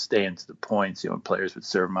out and stay into the points. When players would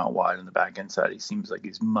serve him out wide on the backhand side, he seems like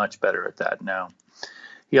he's much better at that now.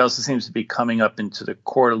 He also seems to be coming up into the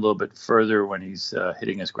court a little bit further when he's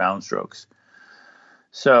hitting his ground strokes.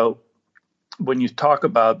 So when you talk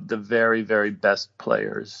about the very, very best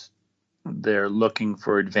players, they're looking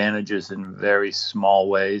for advantages in very small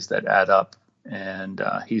ways that add up. And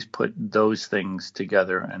he's put those things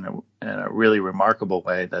together in a really remarkable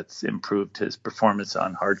way that's improved his performance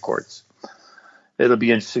on hard courts. It'll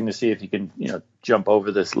be interesting to see if he can, jump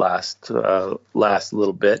over this last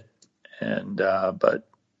little bit. But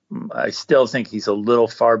I still think he's a little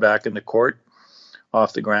far back in the court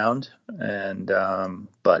off the ground.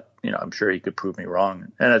 But I'm sure he could prove me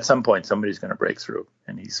wrong. And at some point, somebody's going to break through.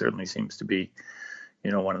 And he certainly seems to be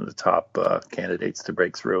one of the top candidates to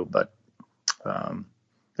break through. But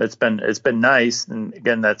it's been nice, and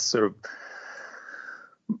again, that's sort of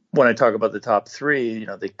when I talk about the top three.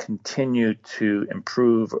 They continue to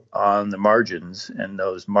improve on the margins, and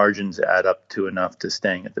those margins add up to enough to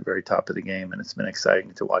staying at the very top of the game. And it's been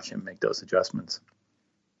exciting to watch him make those adjustments.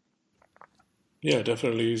 Yeah,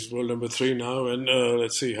 definitely. He's world number 3 now, and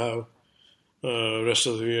let's see how rest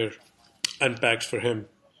of the year unpacks for him.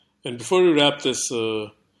 And before we wrap this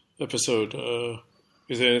episode,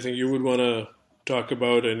 is there anything you would want to talk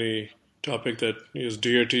about? Any topic that is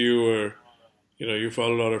dear to you, or you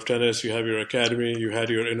follow a lot of tennis, you have your academy, you had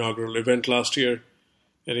your inaugural event last year.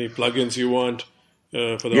 Any plugins you want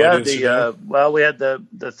for the audience to know? Well, we had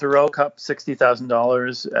the Thoreau Cup,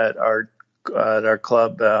 $60,000 at our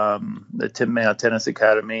club, the Tim Mayotte Tennis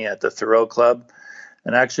Academy at the Thoreau Club.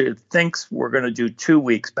 And actually, it thinks we're going to do 2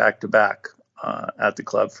 weeks back to back at the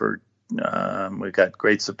club. We've got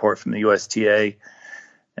great support from the USTA.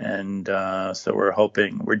 And so we're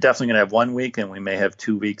definitely going to have 1 week, and we may have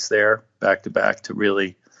 2 weeks there back to back to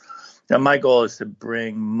really. My goal is to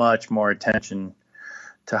bring much more attention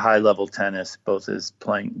to high level tennis, both as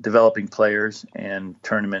developing players and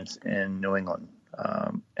tournaments in New England.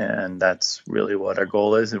 And that's really what our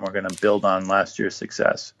goal is, and we're going to build on last year's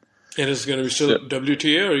success. And is it going to be still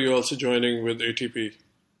WTA, or are you also joining with ATP?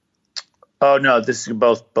 Oh no, this is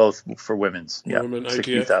both for women's. Yeah, Women,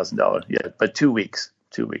 $60,000. Yeah, but 2 weeks.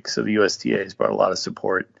 2 weeks. So the USTA has brought a lot of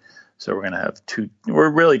support. So we're going to have we're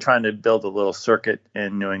really trying to build a little circuit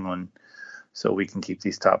in New England so we can keep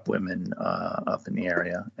these top women up in the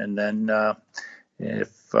area. And then if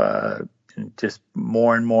just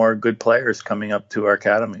more and more good players coming up to our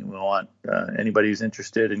academy, we want anybody who's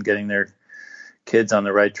interested in getting their kids on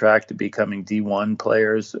the right track to becoming D1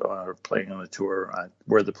 players or playing on the tour,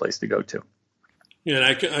 we're the place to go to. Yeah,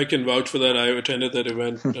 and I can vouch for that. I attended that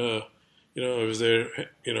event. I was there,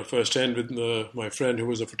 firsthand with my friend who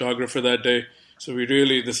was a photographer that day. So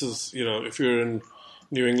this is, if you're in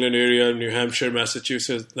New England area, New Hampshire,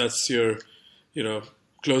 Massachusetts, that's your,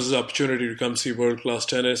 closest opportunity to come see world-class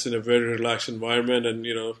tennis in a very relaxed environment. And,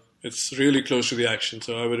 it's really close to the action.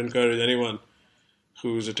 So I would encourage anyone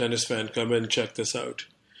who's a tennis fan, come and check this out.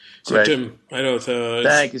 So Great. Tim, I know.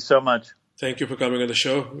 Thank you so much. Thank you for coming on the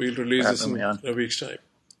show. We'll release this in a week's time.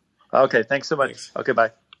 Okay, thanks so much. Thanks. Okay,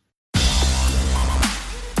 bye.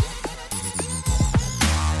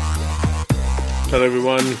 Hello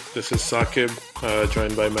everyone, this is Saqib,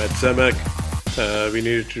 joined by Matt Zemek. We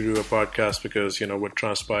needed to do a podcast because, what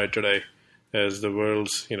transpired today as the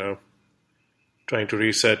world's, trying to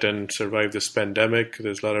reset and survive this pandemic.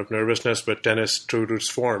 There's a lot of nervousness, but tennis, true to its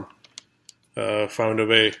form, found a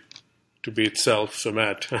way to be itself. So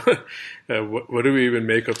Matt, what do we even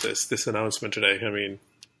make of this announcement today? I mean,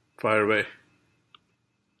 fire away.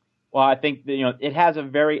 Well, I think that, it has a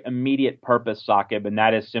very immediate purpose, Saqib, and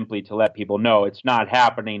that is simply to let people know it's not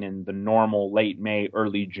happening in the normal late May,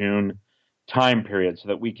 early June time period, so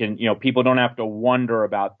that we can, people don't have to wonder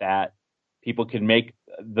about that. People can make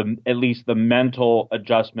at least the mental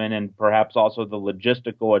adjustment and perhaps also the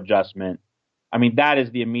logistical adjustment. I mean, that is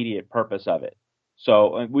the immediate purpose of it.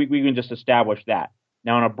 So we can just establish that.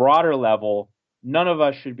 Now, on a broader level, none of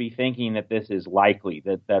us should be thinking that this is likely,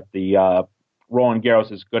 that the Roland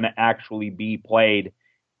Garros is going to actually be played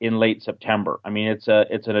in late September. I mean, it's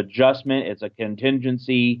an adjustment, it's a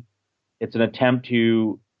contingency, it's an attempt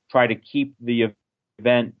to try to keep the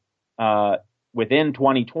event within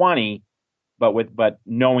 2020, but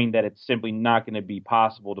knowing that it's simply not going to be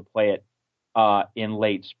possible to play it in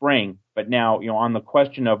late spring. But now, on the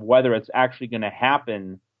question of whether it's actually going to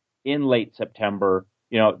happen in late September,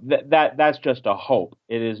 that's just a hope.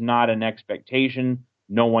 It is not an expectation.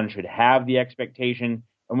 No one should have the expectation.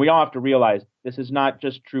 And we all have to realize this is not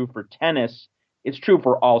just true for tennis. It's true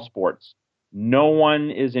for all sports. No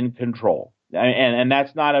one is in control. And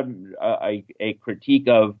that's not a critique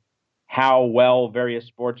of how well various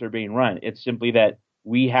sports are being run. It's simply that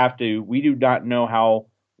we do not know how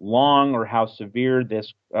long or how severe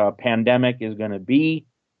this pandemic is going to be,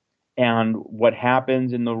 and what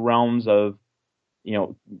happens in the realms of,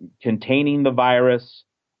 containing the virus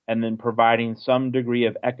and then providing some degree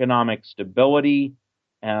of economic stability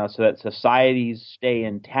so that societies stay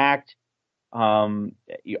intact.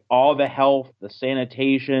 All the health, the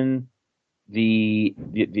sanitation, the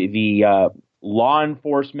law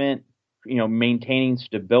enforcement, maintaining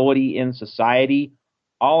stability in society,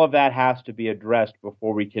 all of that has to be addressed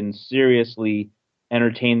before we can seriously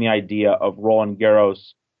entertain the idea of Roland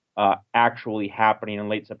Garros actually happening in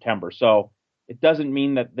late September. So it doesn't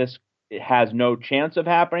mean that it has no chance of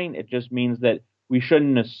happening. It just means that we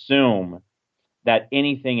shouldn't assume that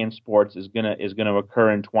anything in sports is gonna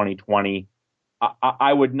occur in 2020.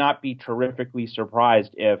 I would not be terrifically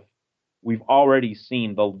surprised if we've already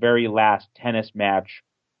seen the very last tennis match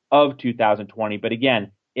of 2020. But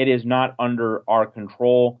again, it is not under our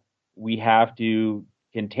control. We have to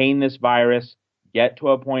contain this virus, get to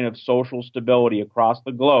a point of social stability across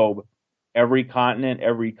the globe, every continent,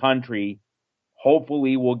 every country.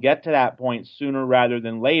 Hopefully, we'll get to that point sooner rather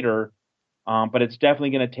than later. But it's definitely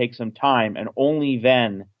going to take some time. And only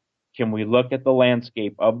then can we look at the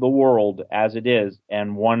landscape of the world as it is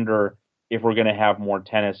and wonder if we're going to have more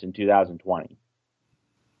tennis in 2020.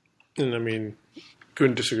 And I mean,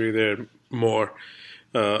 couldn't disagree there more.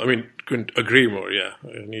 Couldn't agree more. Yeah,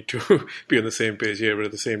 I need to be on the same page here, but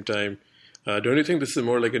at the same time, don't you think this is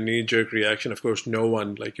more like a knee-jerk reaction? Of course, no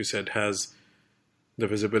one, like you said, has the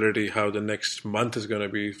visibility how the next month is going to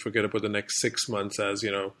be. Forget about the next 6 months, as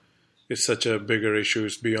you know, it's such a bigger issue.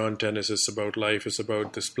 It's beyond tennis. It's about life. It's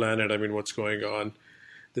about this planet. I mean, what's going on?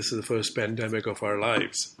 This is the first pandemic of our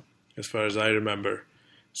lives, as far as I remember.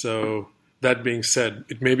 So that being said,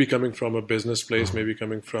 it may be coming from a business place, maybe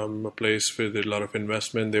coming from a place with a lot of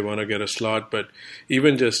investment. They want to get a slot, but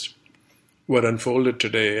even just what unfolded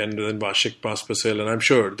today, and then Vasek Pospisil, and I'm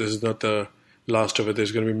sure this is not the last of it.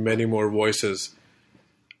 There's going to be many more voices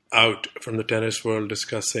out from the tennis world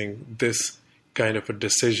discussing this kind of a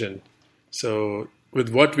decision. So with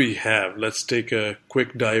what we have, let's take a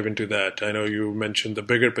quick dive into that. I know you mentioned the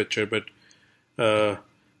bigger picture, but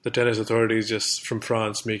the tennis authorities just from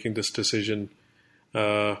France making this decision,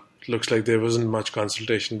 looks like there wasn't much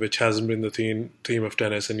consultation, which hasn't been the theme of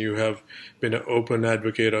tennis, and you have been an open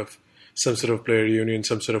advocate of some sort of player union,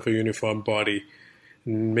 some sort of a uniform body.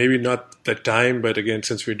 Maybe not the time, but again,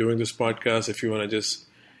 since we're doing this podcast, if you want to just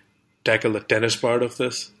tackle the tennis part of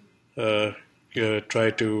this, try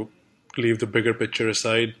to leave the bigger picture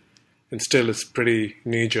aside, and still it's pretty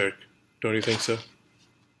knee-jerk. Don't you think so?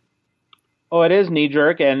 Oh, it is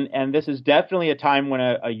knee-jerk, and this is definitely a time when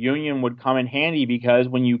a union would come in handy, because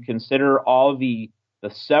when you consider all the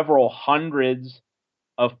several hundreds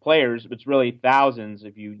of players, it's really thousands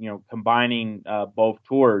if you combining both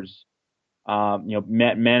tours,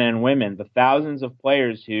 men and women, the thousands of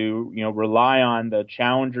players who rely on the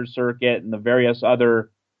challenger circuit and the various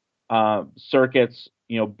other circuits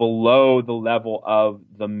below the level of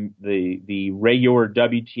the regular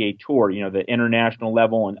WTA tour, the international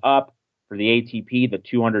level and up. For the ATP, the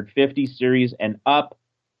 250 series and up,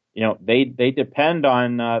 they depend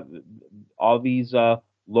on all these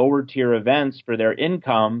lower tier events for their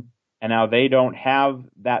income, and now they don't have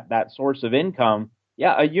that source of income.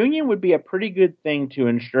 Yeah, a union would be a pretty good thing to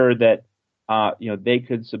ensure that they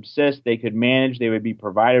could subsist, they could manage, they would be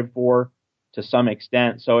provided for to some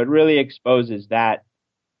extent. So it really exposes that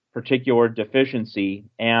particular deficiency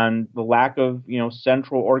and the lack of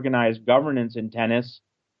central organized governance in tennis.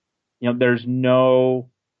 There's no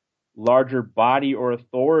larger body or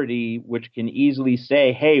authority which can easily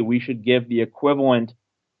say, hey, we should give the equivalent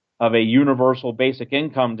of a universal basic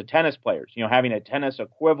income to tennis players, having a tennis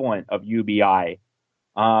equivalent of UBI.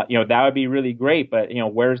 That would be really great. But,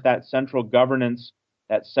 where's that central governance,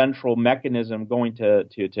 that central mechanism going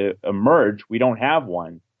to emerge? We don't have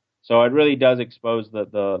one. So it really does expose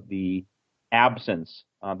the absence,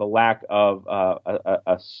 the lack of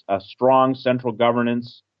a strong central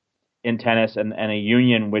governance in tennis and a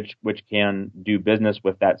union which can do business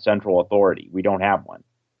with that central authority. We don't have one.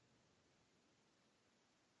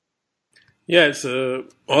 Yeah, it's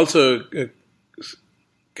also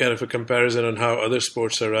kind of a comparison on how other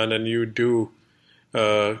sports are run, and you do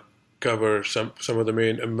cover some of the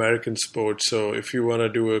main American sports. So if you want to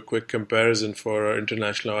do a quick comparison for our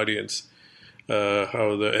international audience,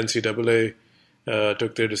 how the NCAA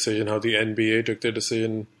took their decision, how the NBA took their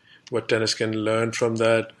decision, what tennis can learn from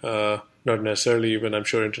that. Not necessarily even, I'm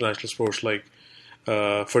sure, international sports like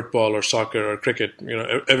football or soccer or cricket,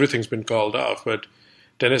 everything's been called off. But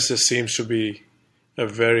tennis just seems to be a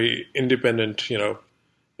very independent,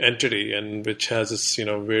 entity, and which has its,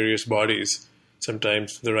 various bodies.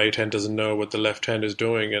 Sometimes the right hand doesn't know what the left hand is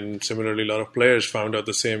doing. And similarly, a lot of players found out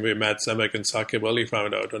the same way Matt Zemek and Saqib Ali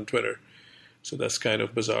found out on Twitter. So that's kind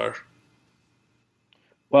of bizarre.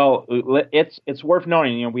 Well, it's worth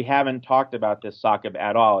noting, we haven't talked about this, Saqib,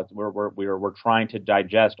 at all. We're trying to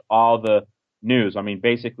digest all the news. I mean,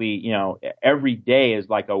 basically, every day is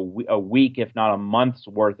like a week, if not a month's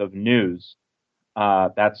worth of news.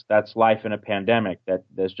 That's life in a pandemic.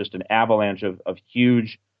 There's just an avalanche of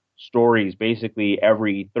huge stories, basically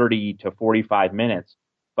every 30 to 45 minutes.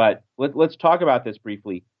 But let's talk about this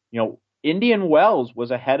briefly. Indian Wells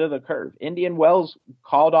was ahead of the curve. Indian Wells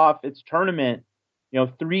called off its tournament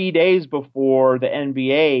 3 days before the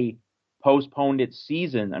NBA postponed its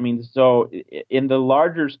season. I mean, so in the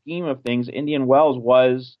larger scheme of things, Indian Wells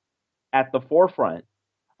was at the forefront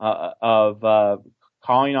of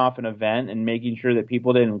calling off an event and making sure that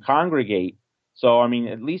people didn't congregate. So, I mean,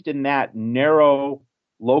 at least in that narrow,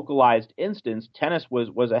 localized instance, tennis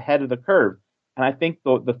was ahead of the curve. And I think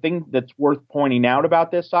the thing that's worth pointing out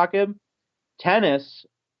about this, Saqib, tennis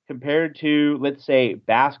compared to, let's say,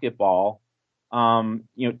 basketball,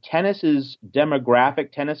 tennis's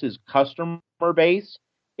demographic, tennis's customer base,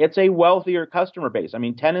 it's a wealthier customer base. I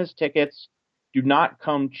mean, tennis tickets do not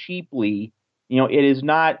come cheaply. It is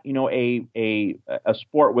not, a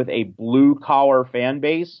sport with a blue collar fan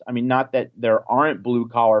base. I mean, not that there aren't blue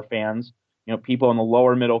collar fans, people in the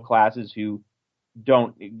lower middle classes who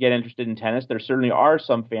don't get interested in tennis. There certainly are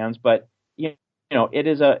some fans, but it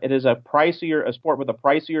is a sport with a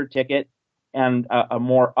pricier ticket and a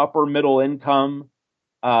more upper middle income,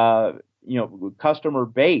 customer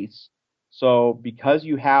base. So because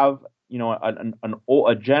you have,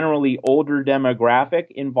 a generally older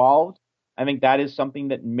demographic involved, I think that is something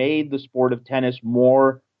that made the sport of tennis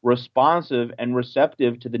more responsive and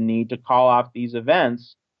receptive to the need to call off these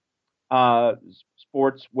events.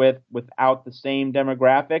 Sports without the same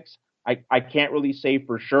demographics, I can't really say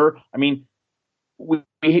for sure. I mean,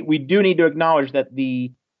 we do need to acknowledge that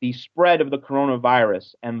the spread of the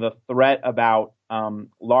coronavirus and the threat about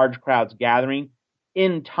large crowds gathering,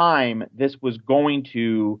 in time, this was going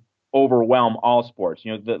to overwhelm all sports.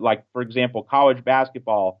 Like, for example, college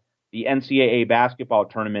basketball, the NCAA basketball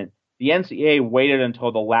tournament, the NCAA waited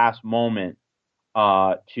until the last moment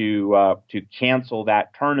to cancel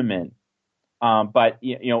that tournament. But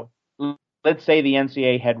let's say the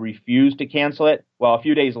NCAA had refused to cancel it. Well, a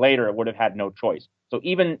few days later, it would have had no choice. So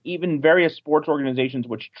even various sports organizations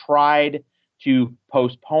which tried to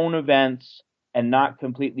postpone events and not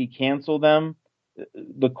completely cancel them,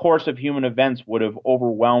 the course of human events would have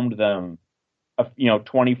overwhelmed them,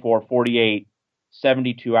 24, 48,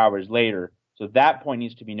 72 hours later. So that point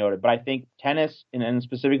needs to be noted. But I think tennis, and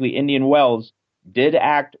specifically Indian Wells, did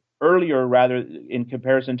act earlier rather in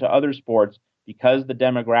comparison to other sports because the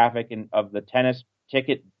demographic of the tennis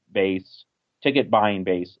ticket buying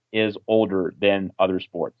base is older than other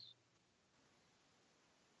sports.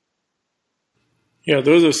 Yeah,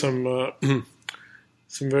 those are some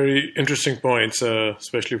very interesting points,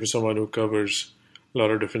 especially for someone who covers a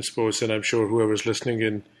lot of different sports, and I'm sure whoever's listening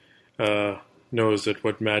in knows that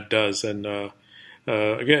what Matt does. And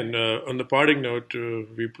again, on the parting note,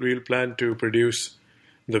 we'll plan to produce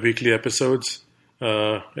the weekly episodes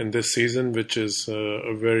in this season, which is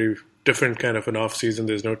a very different kind of an off season.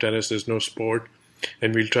 There's no tennis, there's no sport,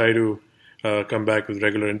 and we'll try to come back with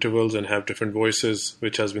regular intervals and have different voices,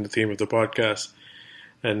 which has been the theme of the podcast.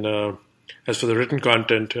 And as for the written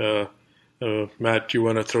content, Matt, you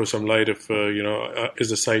want to throw some light if, is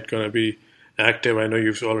the site going to be active? I know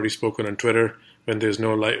you've already spoken on Twitter. When there's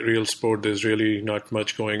no real sport, there's really not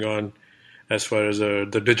much going on as far as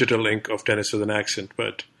the digital ink of tennis with an accent.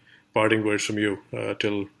 But parting words from you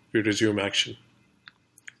till we resume action.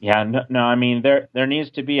 Yeah, no. I mean, there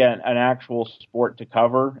needs to be an actual sport to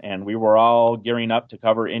cover, and we were all gearing up to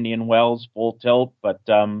cover Indian Wells full tilt, but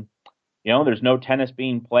there's no tennis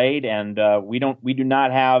being played, and we do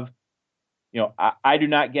not have, I do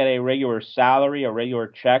not get a regular salary, a regular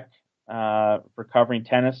check for covering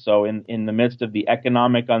tennis. So in the midst of the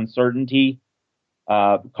economic uncertainty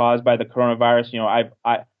caused by the coronavirus,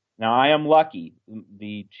 I am lucky.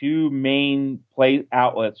 The two main play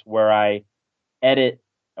outlets where I edit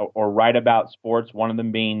or write about sports, one of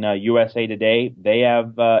them being USA Today, they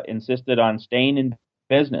have insisted on staying in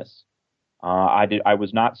business. I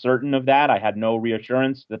was not certain of that. I had no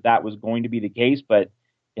reassurance that was going to be the case, but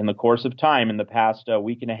in the course of time, in the past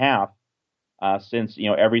week and a half, since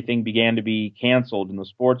everything began to be canceled in the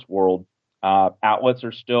sports world, outlets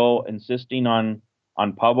are still insisting on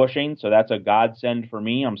publishing. So that's a godsend for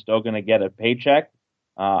me. I'm still going to get a paycheck.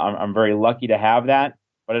 I'm very lucky to have that.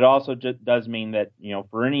 But it also just does mean that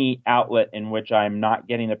for any outlet in which I'm not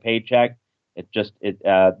getting a paycheck,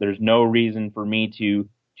 there's no reason for me to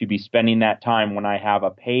be spending that time when I have a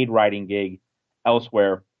paid writing gig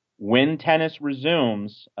elsewhere. When tennis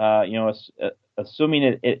resumes,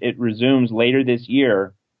 assuming it resumes later this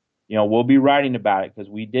year, we'll be writing about it because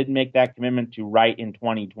we did make that commitment to write in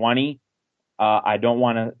 2020. I don't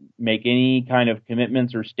want to make any kind of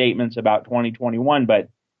commitments or statements about 2021, but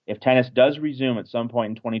if tennis does resume at some point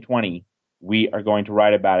in 2020, we are going to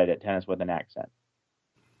write about it at Tennis with an Accent.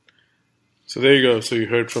 So there you go. So you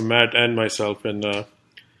heard from Matt and myself, and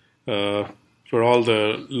for all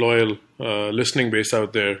the loyal listening base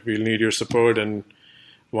out there, we'll need your support, and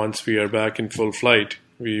once we are back in full flight,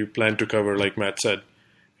 we plan to cover, like Matt said.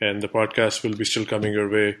 And the podcast will be still coming your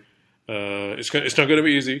way. It's not going to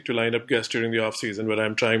be easy to line up guests during the off season, but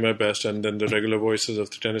I'm trying my best. And then the regular voices of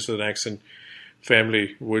the Tennis with an Accent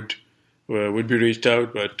family would be reached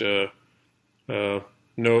out, but no,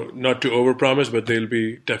 not to overpromise, but there'll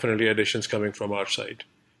be definitely additions coming from our side.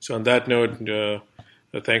 So on that note,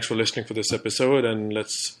 thanks for listening for this episode, and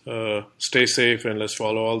let's stay safe and let's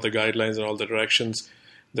follow all the guidelines and all the directions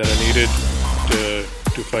that are needed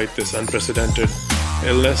to fight this unprecedented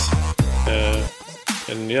illness.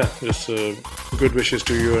 And yeah, just good wishes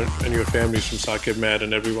to you and your families from Saqib, Matt,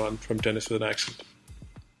 and everyone from Tennis with an Accent.